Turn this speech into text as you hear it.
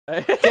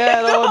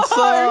Get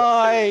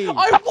onside!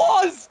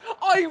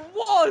 I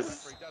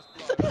was!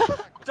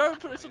 Don't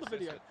put this on the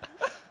video.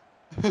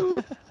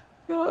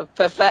 God,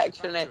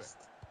 perfectionist.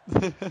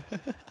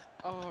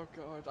 Oh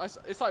god,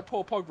 it's like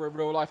poor Pogba in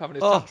real life having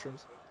his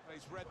tantrums.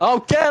 Oh,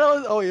 get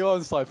on! Oh, you're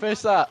onside.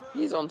 Finish that.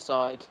 He's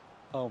onside.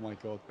 Oh my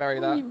god. Bury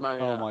that.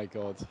 Oh my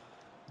god.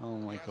 Oh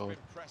my god.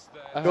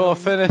 Go on,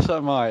 finish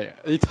that, mate.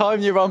 The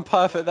time you run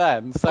perfect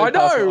then. I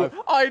know!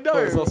 I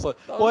know!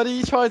 Why do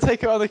you try and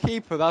take it on the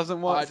keeper? That hasn't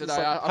worked. I don't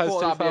know. I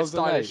thought that'd be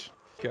stylish.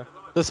 Yeah.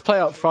 Just play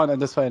up front and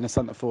just play in the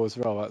centre forward as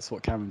well. That's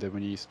what Cameron did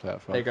when you used to play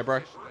up front. There you go,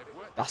 bro.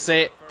 That's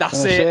it.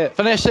 That's Finish it.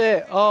 Finish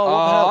it.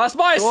 Oh, that's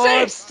my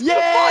assist!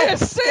 Yes! My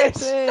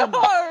assist! No!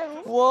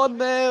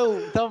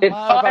 1-0. Don't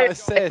matter about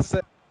assists.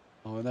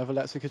 Oh, it never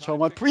lets me control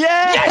my...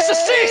 Yes! Yes,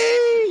 assist!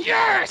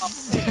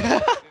 Yes!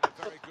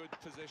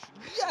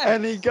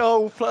 Any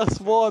goal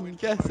 +1.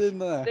 Get in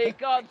there. He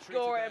can't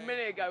score it a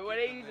minute ago. When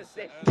he's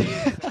assisted, he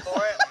can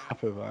score it.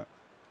 Happy with that.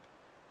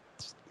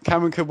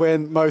 Cameron could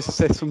win most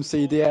assists from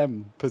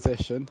CDM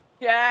position.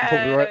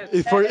 Yeah.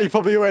 He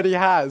probably already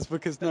has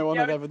because no one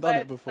had ever done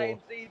it before.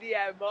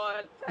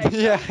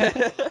 Yeah.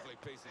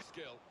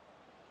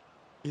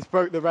 He's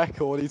broke the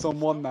record. He's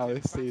on 1 now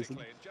this season.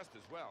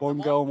 1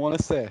 goal and 1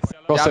 assist.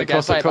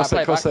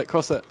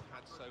 Cross it.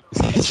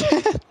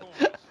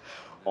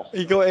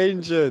 He got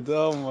injured.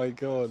 Oh my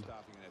god.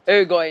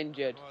 Who got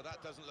injured?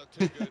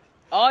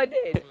 I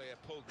did.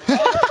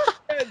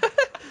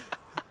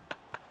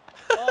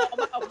 Oh, I'm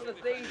out for the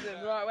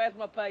season. Right, where's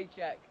my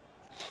paycheck?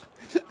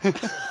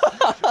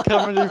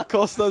 Cameron, you've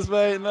cost us,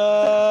 mate.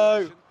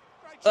 No.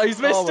 Oh,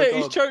 he's missed it.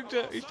 He's choked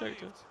it.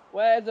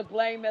 Where's the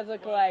blame? There's a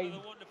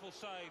claim.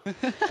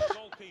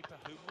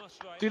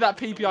 Do that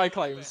PPI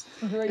claims.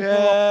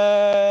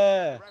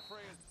 Yeah.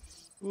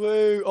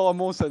 Woo. Oh,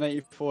 I'm also an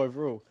 84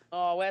 overall.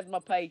 Oh, where's my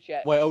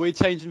paycheck? Wait, are we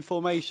changing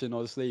formation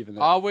or just leaving it?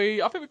 Are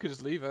we? I think we could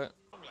just leave it.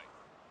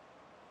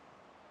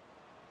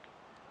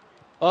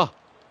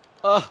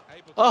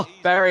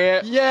 Bury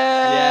it.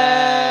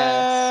 Yeah.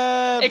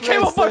 It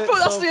came off my foot.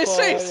 That's the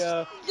assist.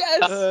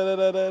 Yes.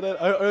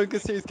 I can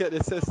see he's getting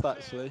the assist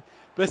actually.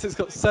 Blissit's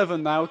got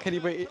 7 now. Can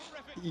he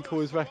equal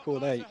his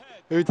record 8?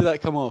 Who did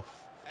that come off?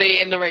 See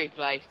it in the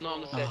replay, not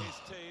on the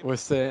assist. We'll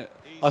see it.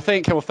 I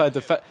think it came off their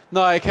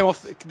No, it came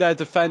off their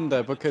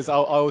defender because I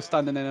was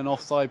standing in an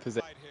offside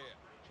position.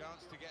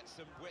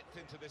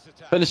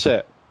 Finish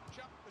it.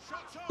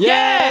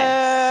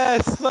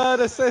 Yes! 3rd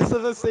assist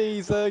of the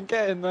season.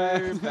 Get in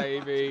there,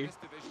 baby.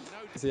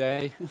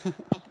 Yeah.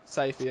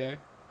 Safe, yeah.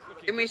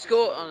 Didn't we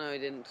score? Oh no, he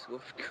didn't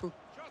score.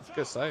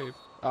 Good save.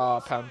 Ah,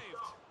 Pam.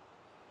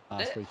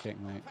 That's free kick,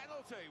 mate.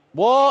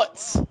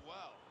 What?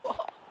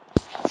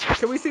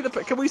 Can we see a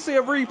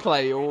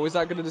replay, or is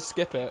that going to just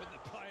skip it?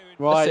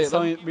 Right,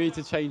 we need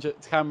to change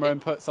it to camera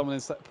and put someone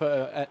in,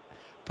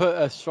 put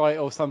a strike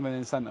or someone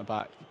in centre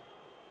back.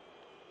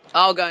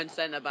 I'll go in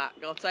centre back.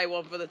 I'll take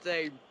one for the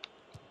team.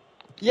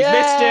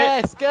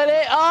 Yes, missed it. Get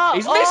it.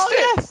 He's missed it.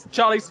 Yes.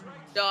 Charlie,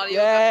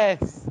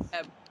 yes.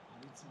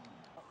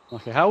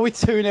 Okay, how are we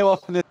 2-0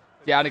 up in this?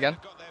 Yeah, and again.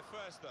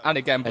 And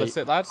again, blitz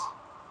it, lads.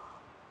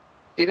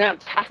 You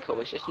don't tackle,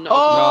 it's just not.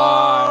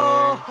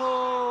 Oh!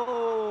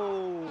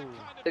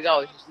 The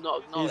goal is just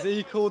not acknowledged. He's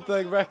equalled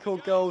the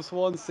record goals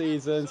 1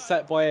 season,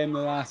 set by him the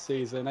last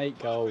season. 8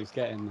 goals,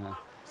 get in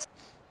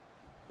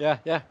there.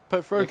 Yeah,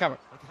 put through. Camera.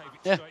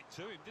 Yeah.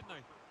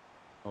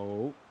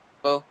 Oh.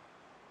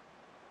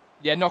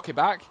 Yeah, knock it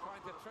back.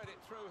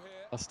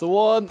 That's the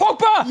one.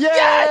 Pogba!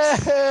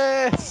 Yes!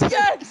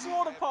 Yes!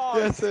 What a pass!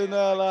 Yes, in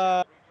there,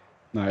 lad.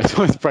 No, it's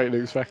always break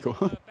Luke's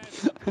record.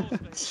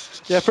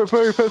 Yeah, put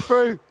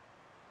through.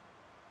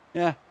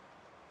 Yeah.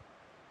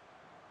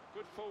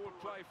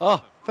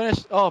 Oh, finish.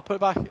 Oh, put it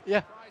back.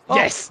 Yeah. Oh.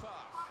 Yes!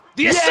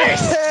 The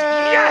assist!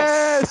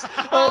 Yes!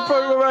 I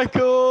broke the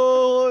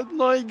record.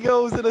 9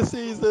 goals in a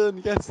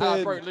season. Get in.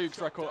 I broke Luke's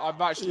record.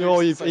 I've actually. Oh,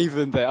 you've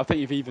evened it. I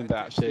think you've evened it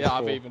actually. Yeah,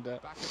 I've evened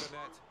it.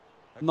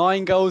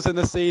 9 goals in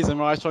the season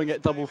where I try and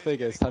get double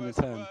figures, 10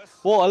 to 10.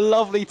 What a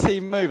lovely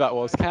team move that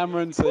was.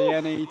 Cameron to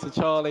Yenny to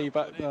Charlie,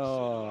 but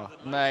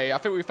Mate, I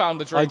think we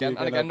found the dream again.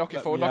 And again, knock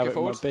it forward. Down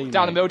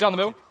the middle.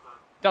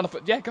 Down the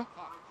foot. Yeah, go.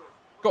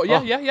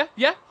 Yeah.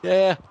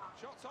 Yeah.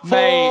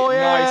 Mate,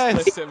 yes.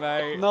 Nice Blissett,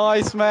 mate.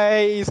 Nice,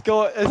 mate. He's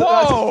got that's his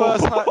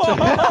first hat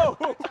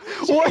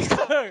trick. What is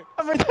that?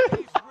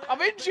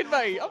 I'm injured,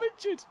 mate. I'm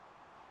injured.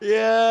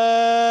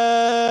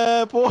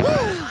 Yeah, boy.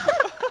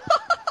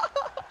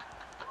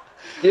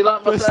 You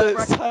like my Our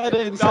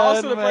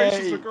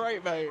celebrations were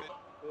great, mate.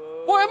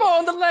 Why am I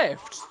on the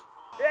left?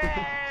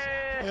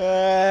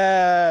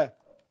 Yeah.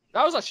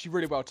 That was actually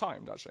really well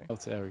timed, actually. Oh,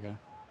 there we go.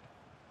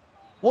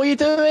 What are you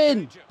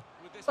doing?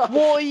 What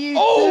are you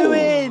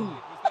doing?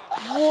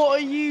 What are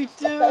you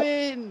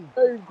doing?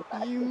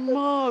 You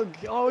mug.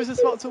 I was just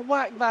about to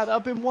whack that.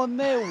 I've been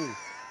 1-0.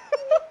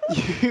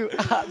 You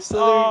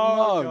absolute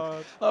mug.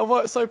 God. I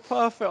worked so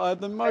perfect. I had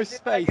the most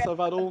space I've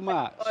had all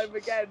match.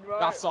 Again, right?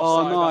 That's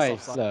offside. Oh,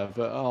 nice. That's Yeah,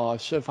 but I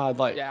should have had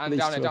like. yeah, at and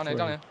least down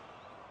here.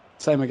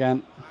 Same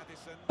again.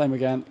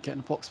 Get in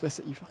the box,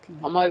 Bissett. You fucking.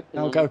 I'm open.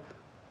 Now go.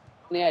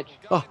 the edge.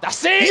 Oh,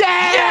 that's it!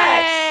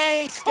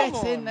 Yes! Come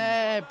Get in on.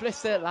 there.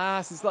 Bliss it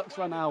last. His luck's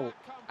run out.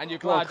 And you're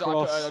glad that I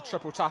put a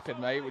triple tap in,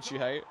 mate, which you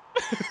hate.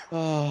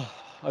 Oh,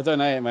 I don't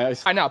hate it,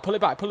 mate. And now, pull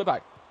it back, pull it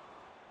back.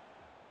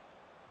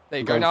 There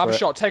you go, now have a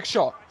shot, take a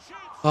shot.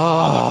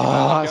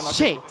 Oh, unlucky.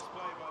 shit.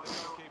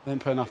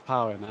 Didn't put enough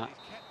power in that.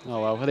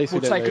 Oh, well, at least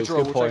we'll take a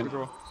draw, Good point.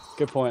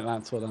 Good point,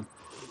 Lance, well done.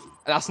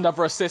 And that's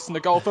another assist in the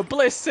goal for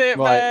Bliss it,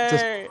 right,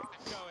 mate.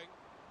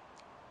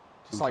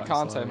 Just like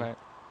Kante, mate.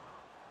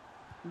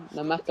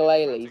 No,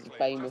 Makalele's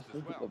famous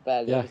for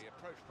better. Yeah.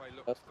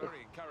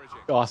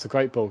 Oh, that's a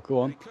great ball. Go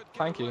on.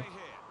 Thank you.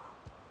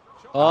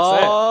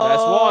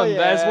 Oh,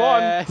 There's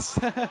one. There's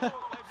one.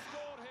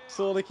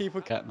 Saw the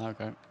keeper. Now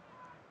go.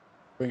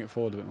 Bring it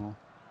forward a bit more.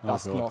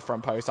 That's not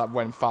front post. That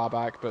went far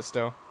back, but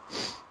still.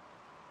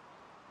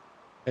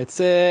 It's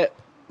it.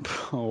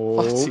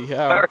 Oh. Bloody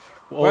hell.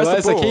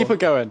 Where's the keeper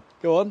going?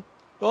 Go on.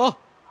 Oh.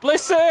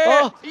 Bliss it.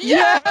 Oh.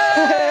 Yeah.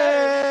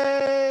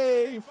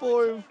 Yay!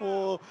 4 and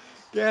 4.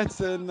 Get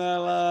in there,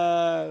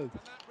 lad.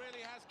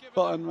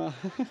 Button man.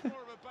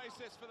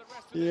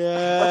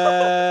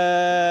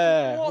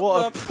 Yeah.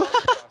 What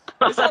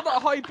the Is that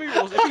high boot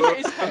was? If he hit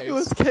his head. He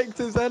was kicked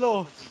his head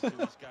off.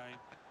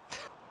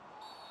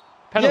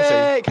 Penalty.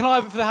 Yeah, can I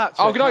have it for the hat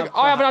trick? Oh,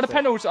 I haven't had a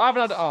penalty. I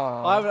haven't had.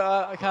 Oh.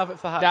 I can have it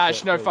for the hat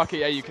trick. No, fuck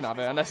it. Yeah, you can have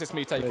it, unless it's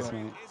me taking it.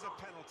 Mate.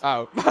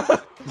 Oh.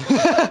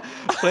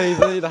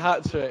 Please, I need a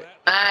hat trick.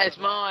 Ah, it's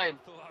mine.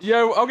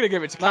 Yo, I'm gonna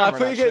give it to Cameron. Nah,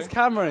 put it against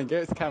Cameron.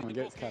 Give it to Cameron.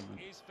 Give it to Cameron.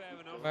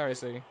 Where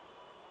is he?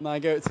 No,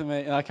 give it to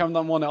me. No, Cameron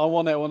don't want it. I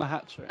want it. I want a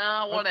hat trick. No,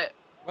 I want it.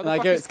 No,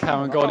 give it to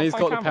Cameron. Go on, he's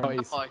got the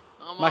penalties.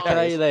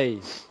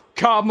 Makalele.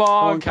 Come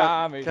on,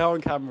 Cammy. Come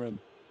on, Cameron.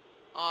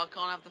 Oh, I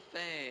can't have the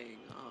thing.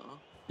 Oh.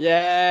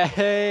 Yeah,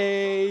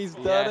 he's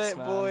done it,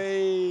 man.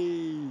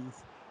 boys.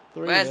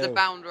 Where's the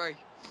boundary?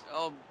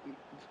 Oh,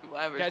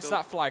 whatever. Get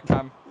that flag,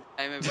 Cam.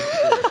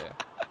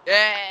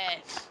 Yeah.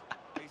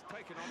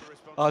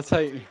 I'll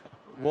take.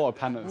 What a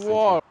penalty.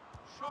 Whoa.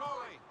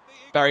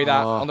 Bury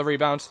that on the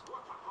rebound.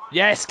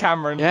 Yes,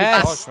 Cameron.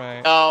 Yes. Gosh,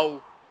 mate.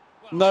 No.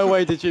 No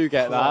way did you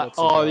get that.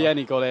 Oh, the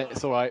Yenny got it.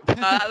 It's all right. Look,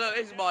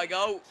 this is my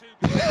goal.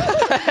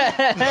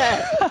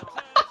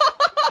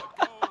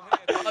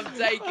 I'm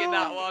taking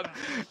that one.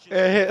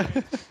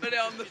 Put it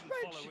on the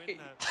spreadsheet.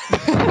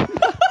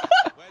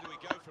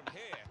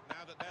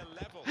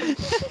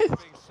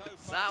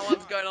 That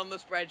one's going on the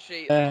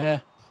spreadsheet.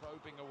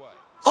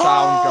 Sound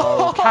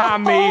goal.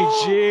 Cammy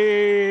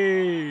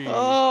G.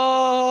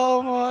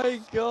 Oh my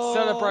god.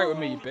 Celebrate with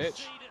me,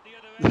 bitch.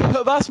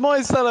 That's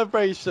my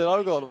celebration.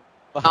 I've got.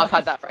 I've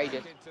had that for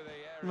ages.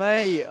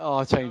 Mate, oh,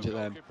 I'll change it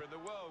then.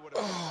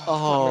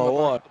 Oh,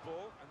 what?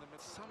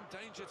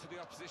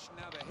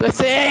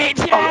 That's it!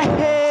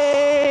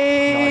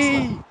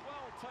 Yay! Nice,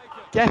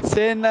 get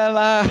in there,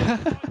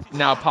 lad.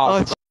 Now,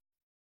 part.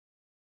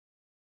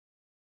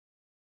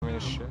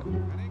 Shit.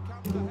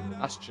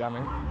 That's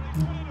jamming.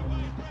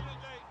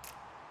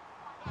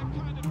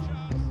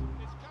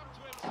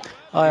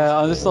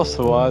 I just lost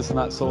the words and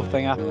that sort of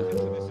thing happened.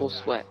 Full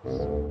sweats.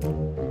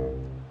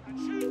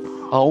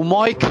 Oh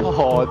my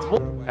god!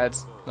 What?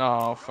 Heads.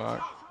 Oh,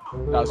 fuck.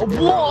 That was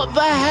What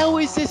the hell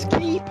is this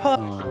keeper?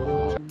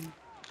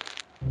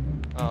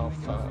 Oh,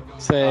 fuck.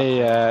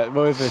 See,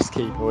 with this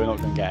keeper, we're not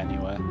going to get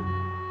anywhere.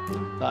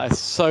 That is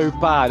so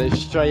bad.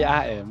 It's straight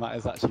at him. That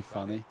is actually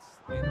funny.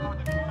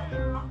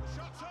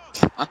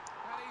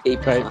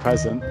 Great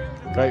present.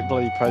 Great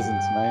bloody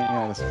presents, mate.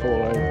 Yeah, let's fall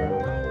over him.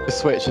 We're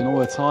switching all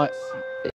the time.